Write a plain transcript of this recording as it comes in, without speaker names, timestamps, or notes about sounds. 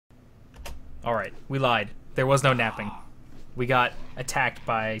Alright, we lied. There was no napping. We got attacked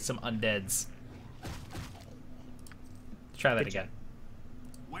by some undeads. Try that again.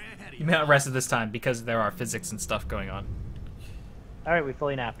 You may not rest it this time because there are physics and stuff going on. Alright, we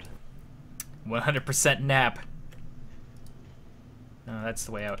fully napped. 100% nap. That's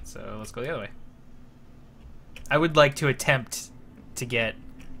the way out, so let's go the other way. I would like to attempt to get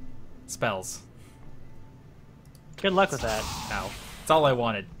spells. Good luck with that. Ow. That's all I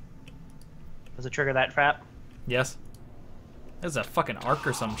wanted. Does it trigger that trap? Yes. There's a fucking arc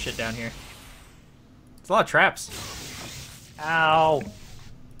or some shit down here. It's a lot of traps. Ow!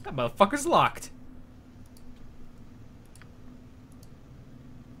 That motherfucker's locked.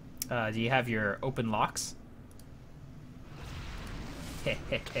 Do you have your open locks?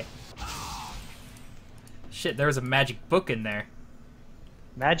 Shit, there was a magic book in there.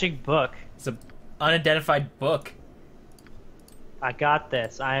 Magic book. It's an unidentified book. I got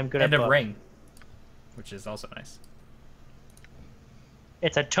this. I am good And at a books. ring. Which is also nice.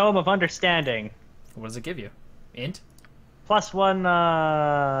 It's a tome of understanding. What does it give you? Int? +1,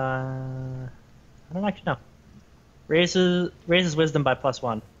 I don't actually know. Raises wisdom by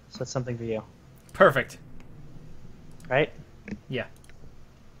 +1. So it's something for you. Perfect. Right? Yeah.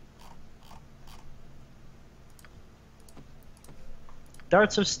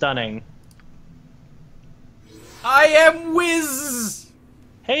 Darts of Stunning. I am Wiz!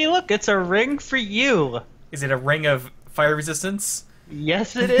 Hey, look, it's a ring for you. Is it a ring of fire resistance?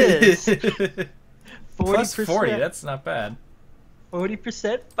 Yes, it is. Plus 40, that's not bad.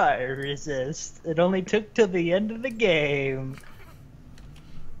 40% fire resist. It only took till the end of the game.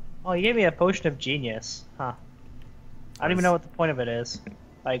 Oh, you gave me a potion of genius, huh? I don't even know what the point of it is.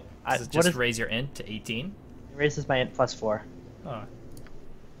 Like, Does it just raise your int to 18? It raises my int +4. Oh.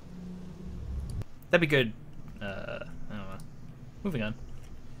 That'd be good. I don't know. Moving on.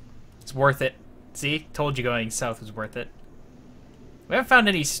 It's worth it. See? Told you going south was worth it. We haven't found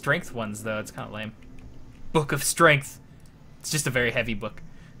any strength ones, though. It's kind of lame. Book of Strength. It's just a very heavy book.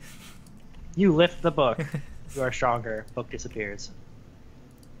 You lift the book. You are stronger. Book disappears.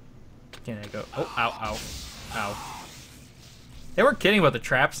 Can I go? Oh, ow, ow, ow. They weren't kidding about the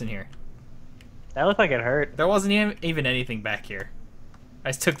traps in here. That looked like it hurt. There wasn't even anything back here. I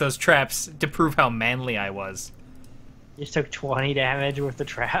just took those traps to prove how manly I was. You just took 20 damage with the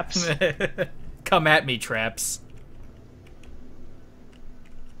traps. Come at me, traps.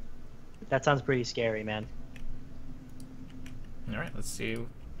 That sounds pretty scary, man. Alright, let's see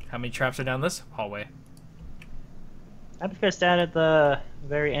how many traps are down this hallway. Napquest down at the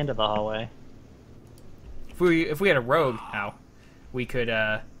very end of the hallway. If we had a rogue, we could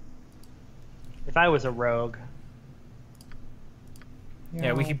If I was a rogue.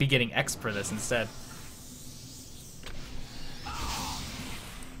 yeah, we could be getting X for this instead.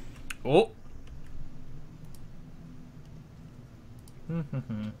 Oh.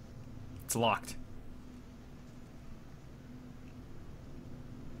 It's locked.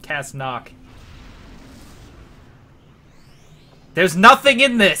 Cast knock. There's nothing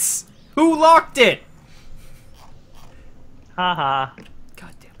in this! Who locked it? Haha.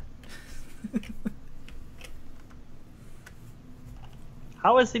 God damn it.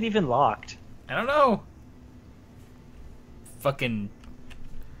 How is it even locked? I don't know. Fucking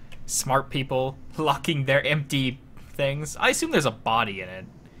smart people locking their empty things. I assume there's a body in it,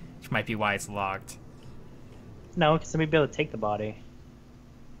 which might be why it's locked. No, because somebody'd be able to take the body.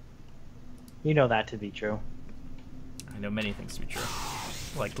 You know that to be true. I know many things to be true.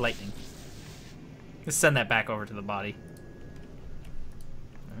 Like lightning. Let's send that back over to the body.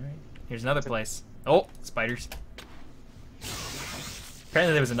 Alright. Here's another place. Oh, spiders.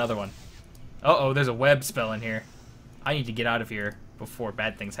 Apparently there was another one. Uh-oh, there's a web spell in here. I need to get out of here before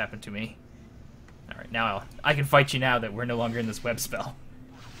bad things happen to me. Alright, now I can fight you now that we're no longer in this web spell.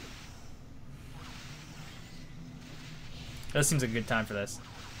 That seems like a good time for this.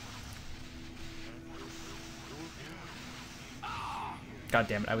 God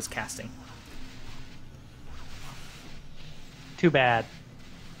damn it, I was casting. Too bad.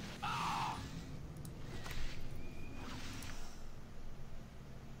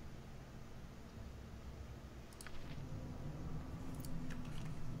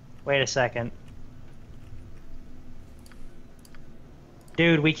 Wait a second.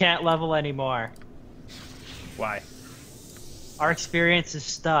 Dude, we can't level anymore. Why? Our experience is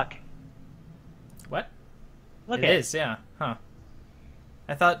stuck. What? Look It is, yeah. Huh.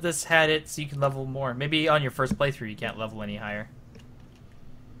 I thought this had it so you could level more. Maybe on your first playthrough you can't level any higher.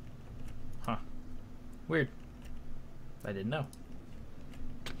 Huh. Weird. I didn't know.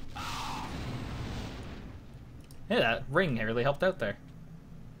 Yeah, that ring really helped out there.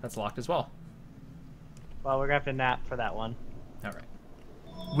 That's locked as well. Well, we're gonna have to nap for that one. All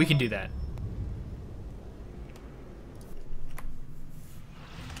right. We can do that.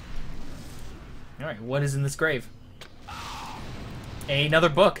 All right. What is in this grave? Another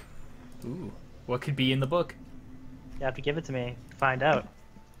book. Ooh. What could be in the book? You have to give it to me to find out.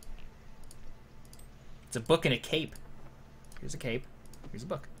 It's a book and a cape. Here's a cape. Here's a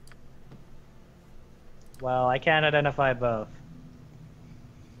book. Well, I can't identify both.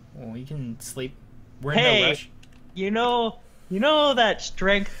 Well, you can sleep. We're in no rush. You know that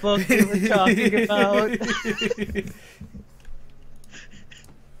strength book we were talking about?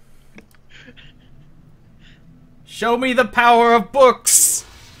 Show me the power of books!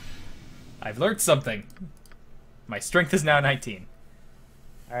 I've learned something. My strength is now 19.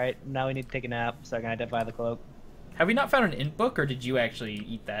 Alright, now we need to take a nap so I can identify the cloak. Have we not found an int book, or did you actually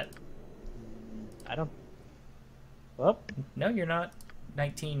eat that? I don't... Well, No, you're not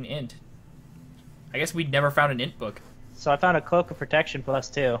 19 int. I guess we'd never found an int book. so I found a cloak of protection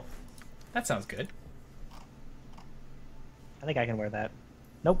 +2. That sounds good. I think I can wear that.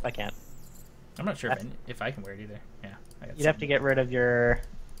 Nope, I can't. I'm not sure if I can wear it either. Yeah, I got You'd have to get rid of your...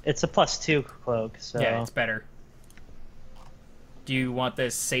 It's a +2 cloak, so... Yeah, it's better. Do you want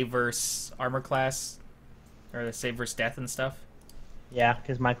this save versus armor class? Or the save versus death and stuff? Yeah,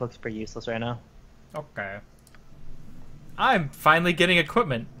 because my cloak's pretty useless right now. Okay. I'm finally getting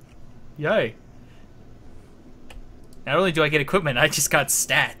equipment. Yay. Not only do I get equipment, I just got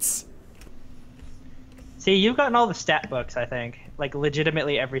stats. See, you've gotten all the stat books, I think. Like,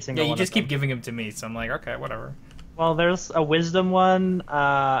 legitimately every single Yeah, you one just of them. keep giving them to me, so I'm like, okay, whatever. Well, there's a wisdom one,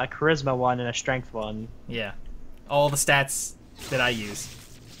 a charisma one, and a strength one. Yeah. All the stats that I use.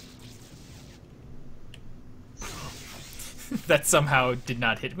 That somehow did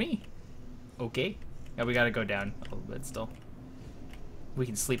not hit me. Okay. Yeah, we gotta go down a little bit still. We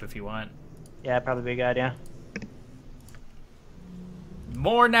can sleep if you want. Yeah, probably be a good idea.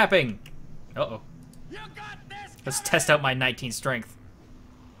 More napping! Uh-oh. You got this. Let's test out my 19 strength.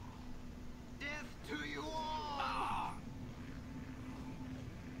 Death to you all.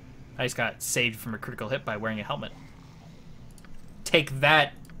 I just got saved from a critical hit by wearing a helmet. Take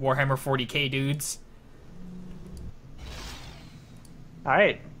that, Warhammer 40k dudes.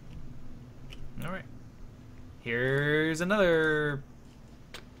 Alright. Alright. Here's another...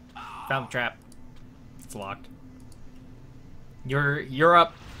 Found the trap. It's locked. You're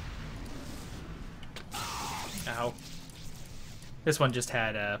up. Ow. This one just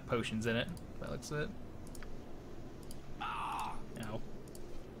had potions in it. That looks it. Ow.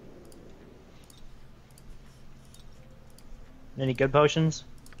 Any good potions?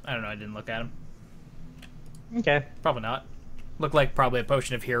 I don't know, I didn't look at them. Okay. Probably not. Looked like probably a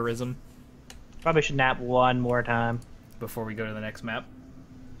potion of heroism Probably should nap one more time. before we go to the next map.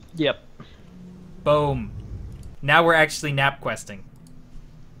 Yep. Boom. Now we're actually Napquesting.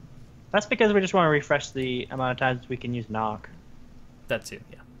 That's because we just want to refresh the amount of times we can use knock. That too,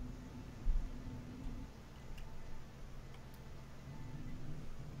 yeah.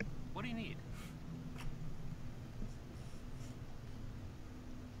 What do you need?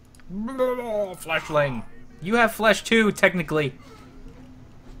 Fleshling. You have flesh too, technically.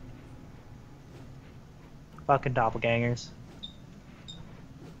 Fucking doppelgangers.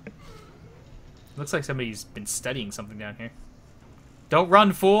 Looks like somebody's been studying something down here. Don't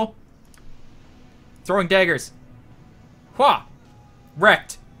run, fool! Throwing daggers. Hwah!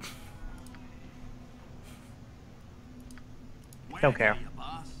 Wrecked. Don't care. Where are you,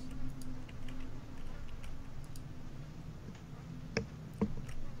 boss?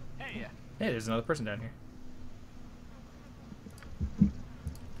 Hey, Hey, there's another person down here.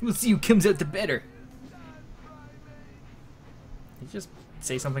 We'll see who comes out the better. Did you just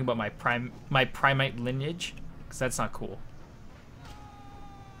say something about my primate lineage? Because that's not cool.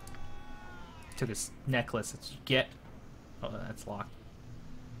 Took his necklace. Let's get. Oh, that's locked.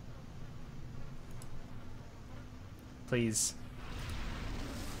 Please.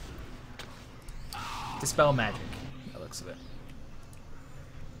 Dispel magic. That looks of it.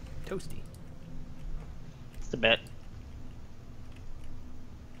 Toasty. Just a bit.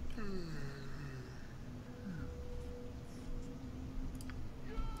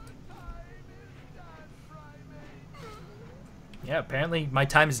 Yeah, apparently my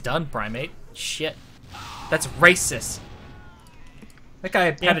time is done, primate. Shit. That's racist. That guy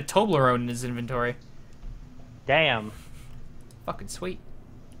had a Toblerone in his inventory. Damn. Fucking sweet.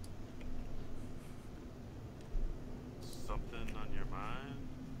 something on your mind?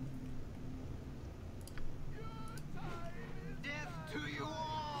 Death to you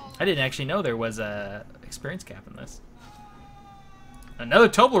all. I didn't actually know there was a experience cap in this. Another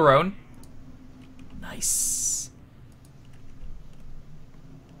Toblerone. Nice. Nice.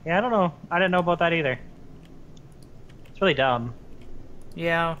 Yeah, I don't know. I didn't know about that either. It's really dumb.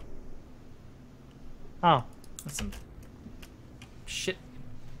 Yeah. Oh. That's some shit.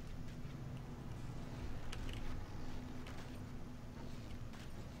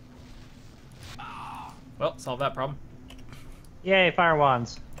 Well, solve that problem. Yay, fire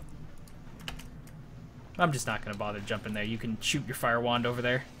wands. I'm just not gonna bother jumping there. You can shoot your fire wand over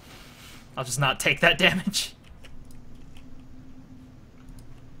there. I'll just not take that damage.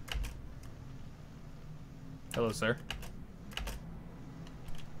 Hello, sir.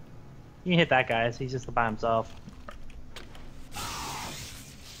 You can hit that guy. He's just by himself.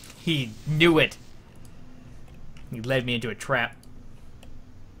 He knew it. He led me into a trap.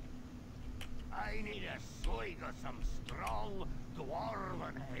 I need a swig of some strong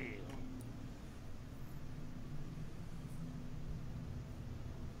dwarven ale.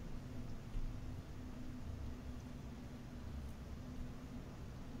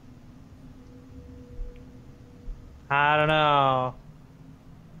 I don't know.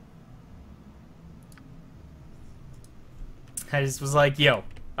 I just was like, yo,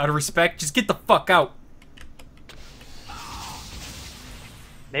 out of respect, just get the fuck out.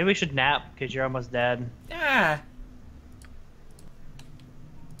 Maybe we should nap because you're almost dead. Ah.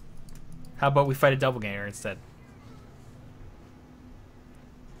 How about we fight a doppelganger instead?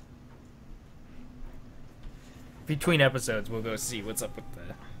 Between episodes, we'll go see what's up with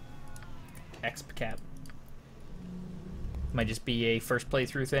the exp cap. Might just be a first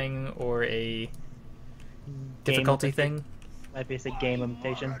playthrough thing or a difficulty thing. Might be a game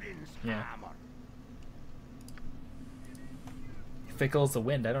limitation. Yeah. Fickle as the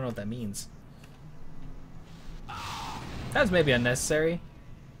wind. I don't know what that means. That was maybe unnecessary.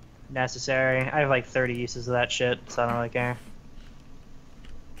 Necessary. I have like 30 uses of that shit, so I don't really care.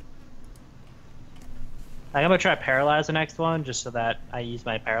 Like, I'm gonna try paralyze the next one, just so that I use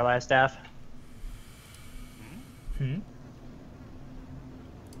my paralyze staff. Hmm.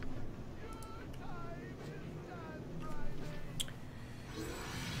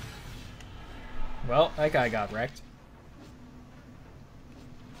 Well, that guy got wrecked.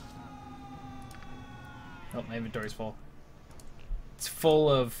 Oh, my inventory's full. It's full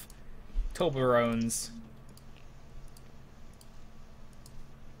of Toblerones.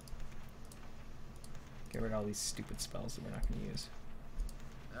 Get rid of all these stupid spells that we're not going to use.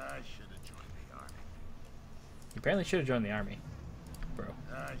 I should have joined the army. You apparently should have joined the army, bro.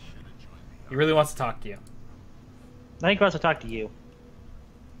 I should have joined the He really wants to talk to you. I think he wants to talk to you.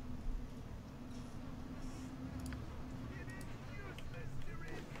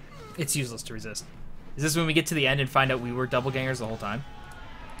 It's useless to resist. Is this when we get to the end and find out we were doppelgangers the whole time?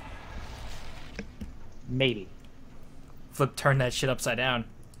 Maybe. Flip, turn that shit upside down.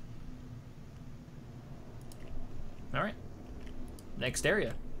 Alright. Next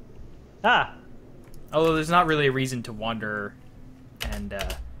area. Ah! Although there's not really a reason to wander and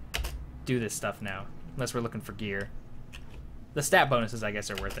do this stuff now. Unless we're looking for gear. The stat bonuses, I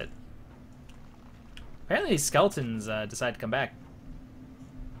guess, are worth it. Apparently these skeletons decide to come back.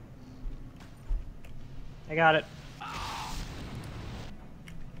 I got it.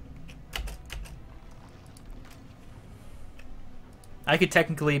 I could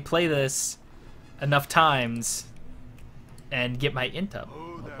technically play this enough times and get my int up.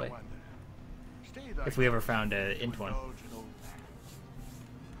 Oh, there, Hopefully. Wanda. Stay there. If we ever found an int one. Indulge in old times.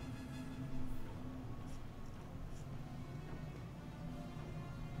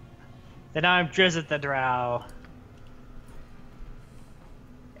 Then I'm Drizzt the Drow.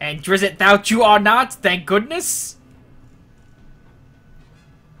 And Drizzt thou you are not, thank goodness!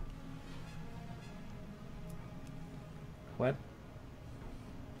 What?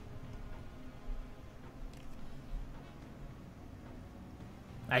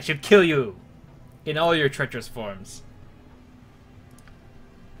 I should kill you in all your treacherous forms.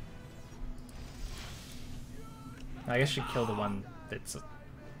 I guess I should kill the one that's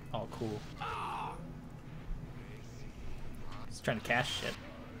all cool. He's trying to cast shit.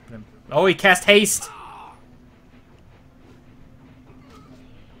 Oh, he cast haste!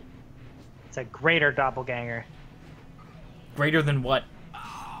 It's a greater doppelganger. Greater than what?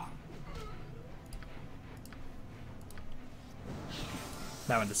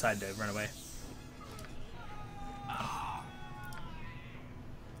 That one decided to run away.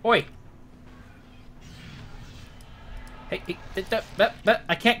 Oi! Hey,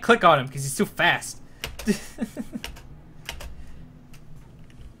 I can't click on him because he's too fast.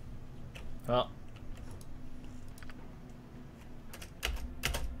 Well.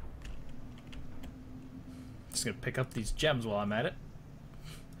 Just gonna pick up these gems while I'm at it.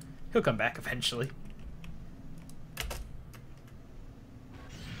 He'll come back eventually.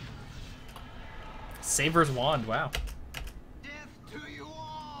 Saber's wand, wow. Death to you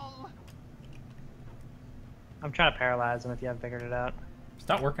all! I'm trying to paralyze him if you haven't figured it out. It's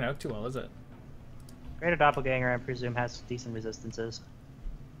not working out too well, is it? Greater Doppelganger, I presume, has decent resistances.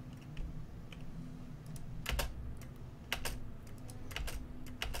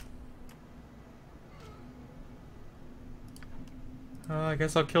 I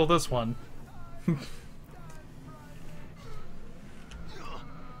guess I'll kill this one.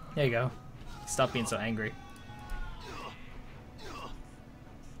 There you go. Stop being so angry.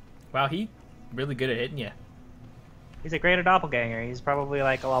 Wow, he really good at hitting you. He's a Greater Doppelganger. He's probably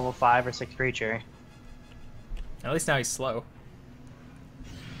like a level 5 or 6 creature. At least now he's slow.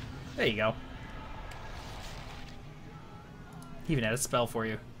 There you go. He even had a spell for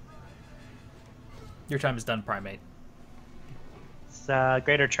you. Your time is done, Primate. It's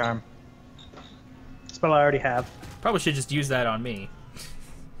Greater Charm. Spell I already have. Probably should just use that on me.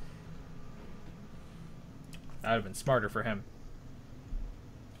 That would have been smarter for him.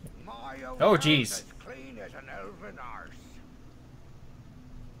 My Oh, old jeez. as clean as an elven arse.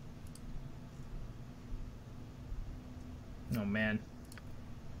 Oh, man.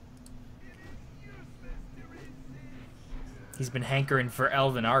 He's been hankering for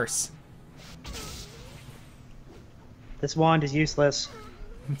elven arse. This wand is useless.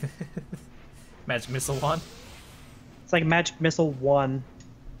 Magic Missile wand. It's like Magic Missile 1.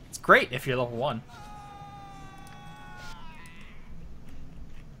 It's great if you're level 1.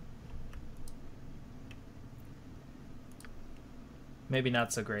 Maybe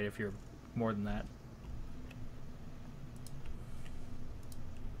not so great if you're more than that.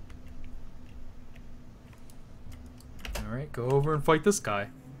 Alright, go over and fight this guy.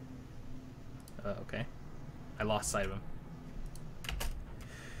 Okay. I lost sight of him.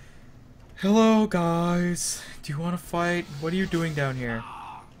 Hello, guys. Do you want to fight? What are you doing down here?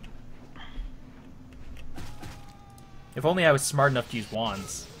 If only I was smart enough to use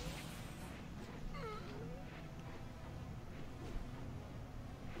wands.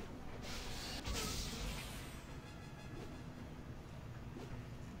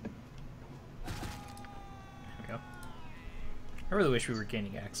 There we go. I really wish we were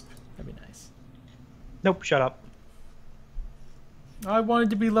gaining exp. That'd be nice. Nope, shut up. I wanted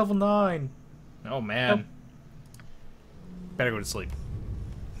to be level 9. Oh, man. Nope. Better go to sleep.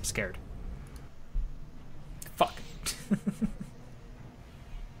 I'm scared. Fuck.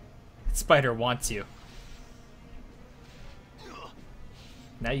 Spider wants you.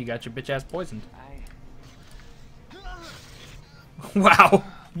 Now you got your bitch ass poisoned. Wow.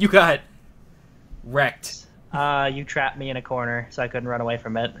 You got wrecked. You trapped me in a corner, so I couldn't run away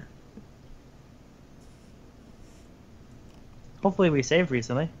from it. Hopefully we saved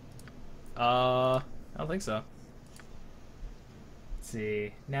recently. I don't think so. Let's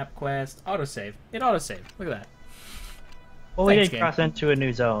see. Napquest. Autosave. It autosaved. Look at that. Well, we Thanks, did game. cross into a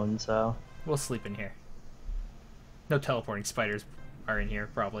new zone, so... We'll sleep in here. No teleporting spiders are in here,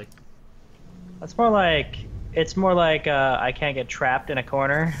 probably. It's more like... It's more like I can't get trapped in a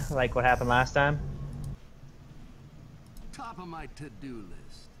corner, like what happened last time. Top of my to-do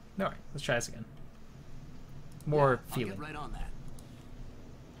list. Alright, let's try this again. More I'll feeling. get right on that.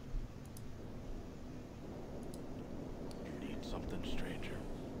 Need something, stranger.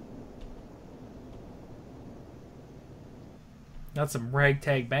 Not some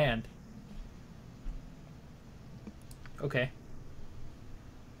ragtag band. Okay.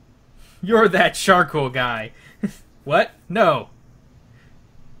 You're that charcoal guy. What? No.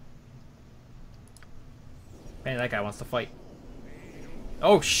 Man, that guy wants to fight.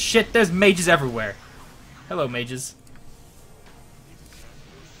 Oh shit, there's mages everywhere. Hello, mages.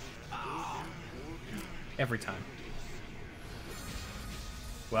 Every time.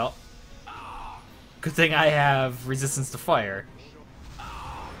 Well, good thing I have resistance to fire.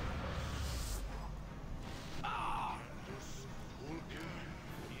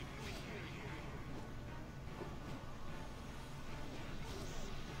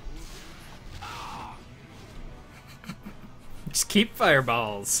 Just keep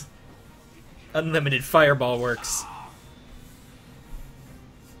fireballs. Unlimited fireball works.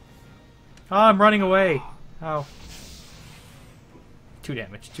 Oh, I'm running away. Oh. 2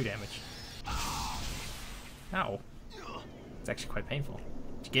 damage, 2 damage. Ow. It's actually quite painful.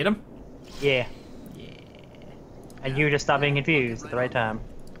 Did you get him? Yeah. Yeah. And you just stopped being confused at the right time.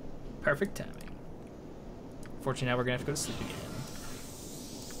 Perfect timing. Fortunately, now we're gonna have to go to sleep again.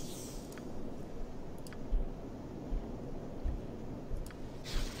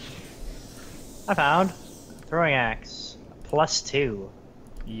 I found throwing axe +2.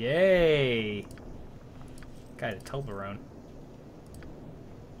 Yay! Got a Toblerone.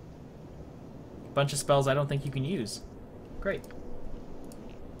 Bunch of spells I don't think you can use. Great.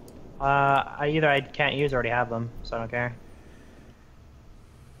 Either I can't use or already have them, so I don't care.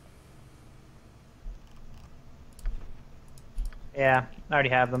 Yeah, I already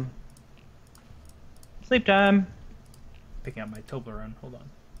have them. Sleep time. Picking up my Toblerone. Hold on.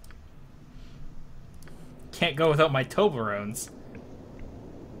 Can't go without my Toblerones.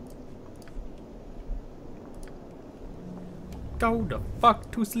 Go the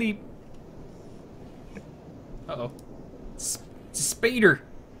fuck to sleep. Uh-oh. It's a spider.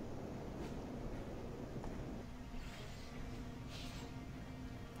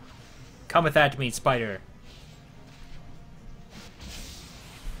 Cometh at me, spider.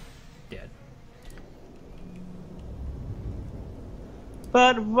 Dead.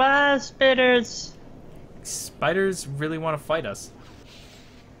 But why spiders? Spiders really want to fight us.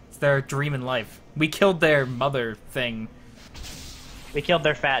 It's their dream in life. We killed their mother thing. We killed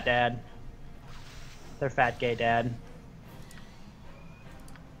their fat dad. Their fat gay dad.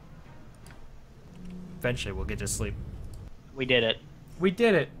 Eventually we'll get to sleep. We did it. We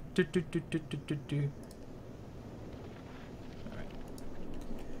did it! Do, do, do, do, do, do, do. Alright.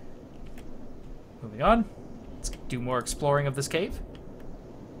 Moving on. Let's do more exploring of this cave.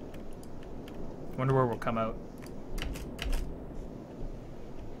 Wonder where we'll come out.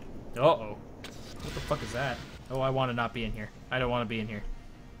 Uh-oh. What the fuck is that? Oh, I want to not be in here. I don't want to be in here.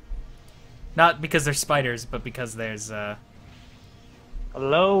 Not because there's spiders, but because there's,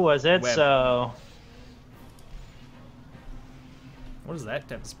 Hello, was it web. so? What is that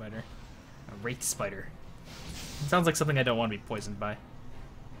type of spider? A wraith spider. It sounds like something I don't want to be poisoned by.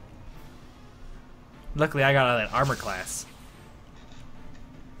 Luckily, I got out of that armor class.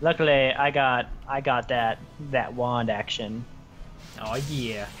 Luckily, I got that wand action. Oh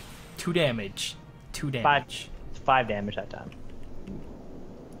yeah, 2 damage. 2 damage. 5 damage that time.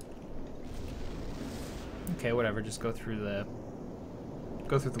 Okay, whatever. Just go through the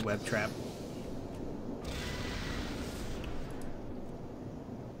web trap.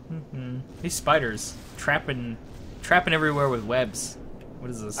 These spiders trapping everywhere with webs. What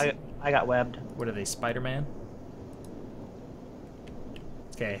is this? I got webbed. What are they, Spider-Man?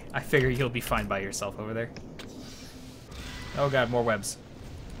 Okay, I figure you'll be fine by yourself over there. Oh god, more webs.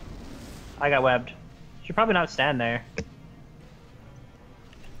 I got webbed. Should probably not stand there.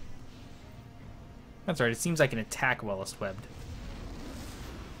 That's right, it seems I can attack while it's webbed.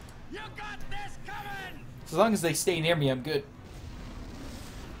 You got this coming! As long as they stay near me, I'm good.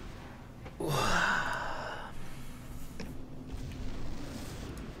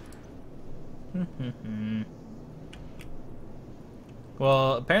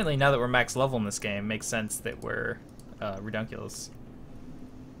 Well, apparently now that we're max level in this game, it makes sense that we're redunculous.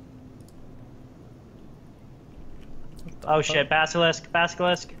 Oh shit, basilisk,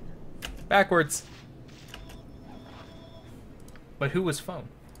 basilisk. Backwards. But who was phone?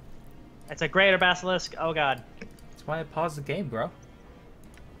 It's a greater basilisk. Oh god. That's why I paused the game, bro.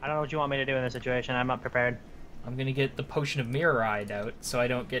 I don't know what you want me to do in this situation. I'm not prepared. I'm gonna get the potion of mirror-eyed out so I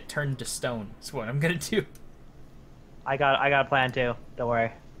don't get turned to stone. That's what I'm gonna do. I got a plan too. Don't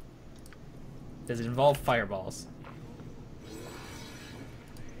worry. Does it involve fireballs?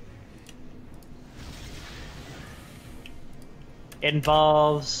 It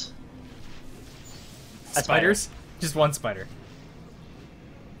involves a spider. Spiders? Just one spider.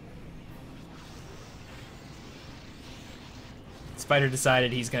 Spider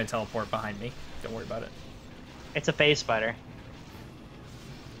decided he's gonna teleport behind me. Don't worry about it. It's a phase spider.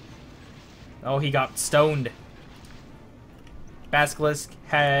 Oh, he got stoned. Basilisk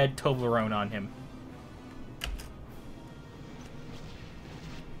had Toblerone on him.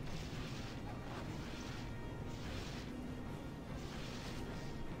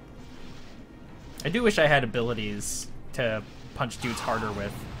 I do wish I had abilities to punch dudes harder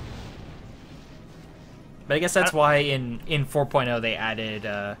with. But I guess that's why in 4.0 they added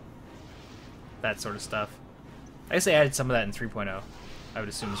that sort of stuff. I guess they added some of that in 3.0, I would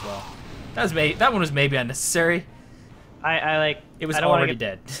assume as well. That one was maybe unnecessary. It was already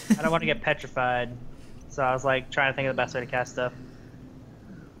dead. I don't want to get petrified, so I was like trying to think of the best way to cast stuff.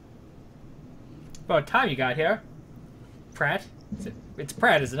 About time you got here, Pratt. It's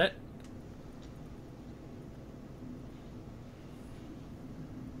Pratt, isn't it?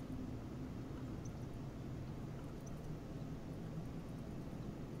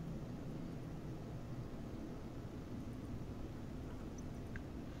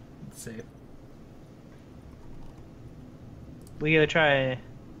 Let's see. We gotta try.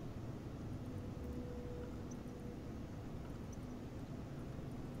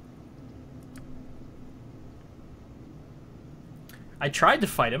 I tried to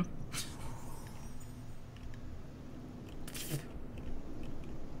fight him.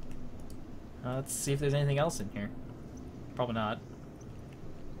 Let's see if there's anything else in here. Probably not.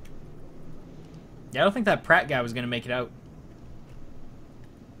 Yeah, I don't think that Pratt guy was gonna make it out.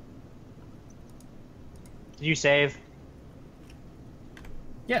 Did you save?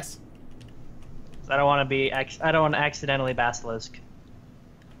 Yes. I don't want to be. I don't want to accidentally basilisk.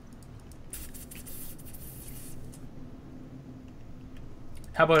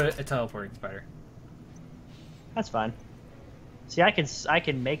 How about a teleporting spider? That's fine. See, I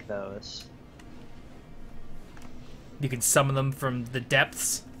can make those. You can summon them from the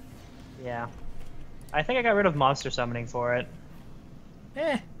depths. Yeah. I think I got rid of monster summoning for it.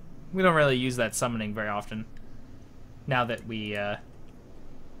 We don't really use that summoning very often. Now that we,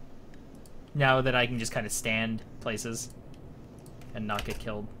 now that I can just kind of stand places and not get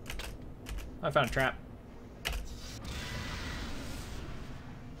killed. I found a trap.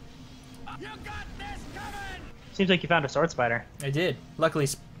 You got this coming! Seems like you found a sword spider. I did. Luckily,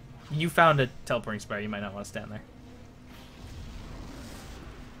 you found a teleporting spider. You might not want to stand there.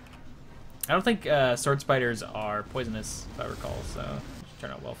 I don't think sword spiders are poisonous, if I recall, so it should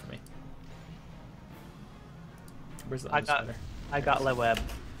turn out well for me. Where's the other spider? I got le web.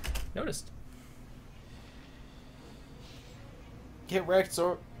 Noticed. Get wrecked,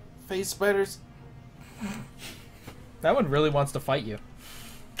 sword face spiders. That one really wants to fight you.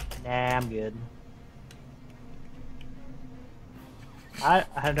 Nah, I'm good.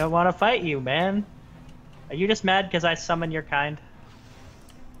 I don't want to fight you, man. Are you just mad because I summon your kind?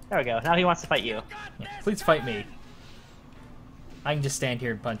 There we go. Now he wants to fight you. Yeah, please fight me. I can just stand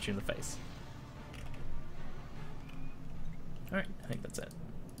here and punch you in the face. Alright, I think that's it.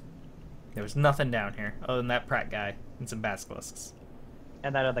 There was nothing down here other than that Pratt guy and some basilisks.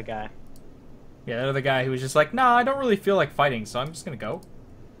 And that other guy. Yeah, that other guy who was just like, nah, I don't really feel like fighting, so I'm just gonna go.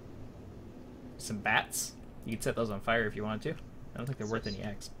 Some bats. You could set those on fire if you wanted to. I don't think they're worth any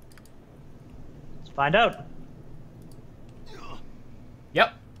X. Let's find out.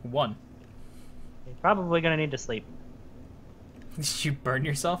 Yep, one. You're probably gonna need to sleep. Did you burn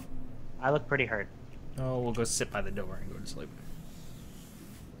yourself? I look pretty hurt. Oh, we'll go sit by the door and go to sleep.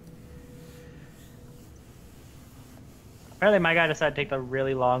 Apparently my guy decided to take the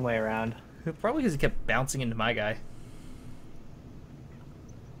really long way around. Probably because he kept bouncing into my guy.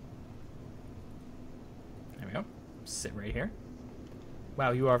 There we go. Sit right here.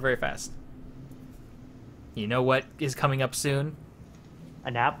 Wow, you are very fast. You know what is coming up soon?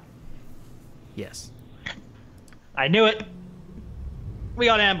 A nap? Yes. I knew it! We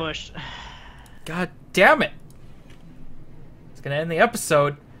got ambushed. God damn it! It's gonna end the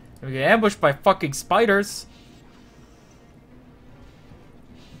episode, and we get ambushed by fucking spiders.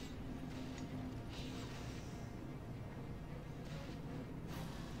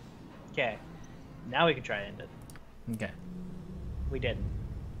 Okay. Now we can try to end it. Okay. We didn't.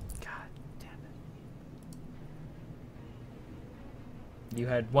 God damn it. You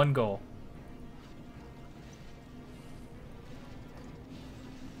had one goal.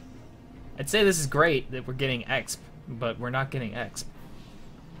 I'd say this is great that we're getting exp, but we're not getting exp.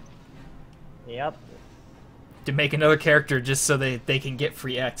 Yep. To make another character just so they can get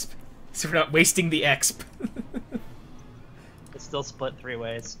free exp. So we're not wasting the exp. It's still split 3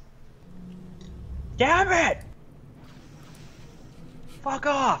 ways. Damn it! Fuck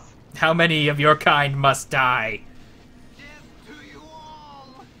off! How many of your kind must die? Death to you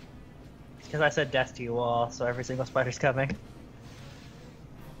all! It's because I said death to you all, so every single spider's coming.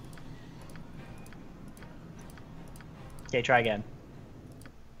 Okay, try again.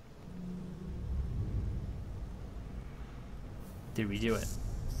 Did we do it?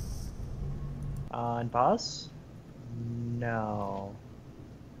 And pause? No.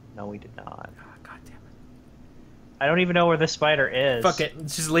 No, we did not. Oh, God damn it. I don't even know where this spider is. Fuck it,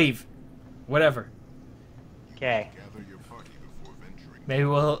 let's just leave. Whatever. Okay. Gather your party before venturing. Maybe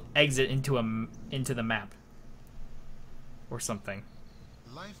we'll exit into the map. Or something.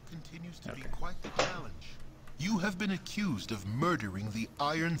 Life continues to be Okay. quite the challenge. You have been accused of murdering the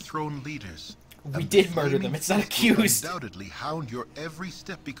Iron Throne leaders. We and did the murder Flaming them, it's not Fist will accused. undoubtedly hound your every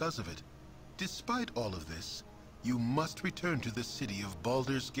step because of it. Despite all of this, you must return to the city of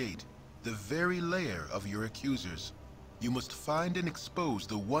Baldur's Gate, the very lair of your accusers. You must find and expose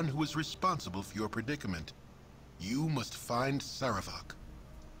the one who is responsible for your predicament. You must find Saravok.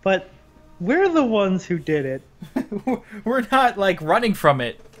 But we're the ones who did it. We're not, like, running from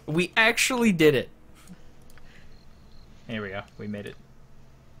it. We actually did it. Here we go. We made it.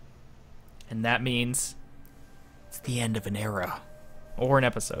 And that means it's the end of an era. Or an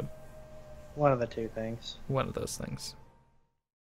episode. One of the two things. One of those things.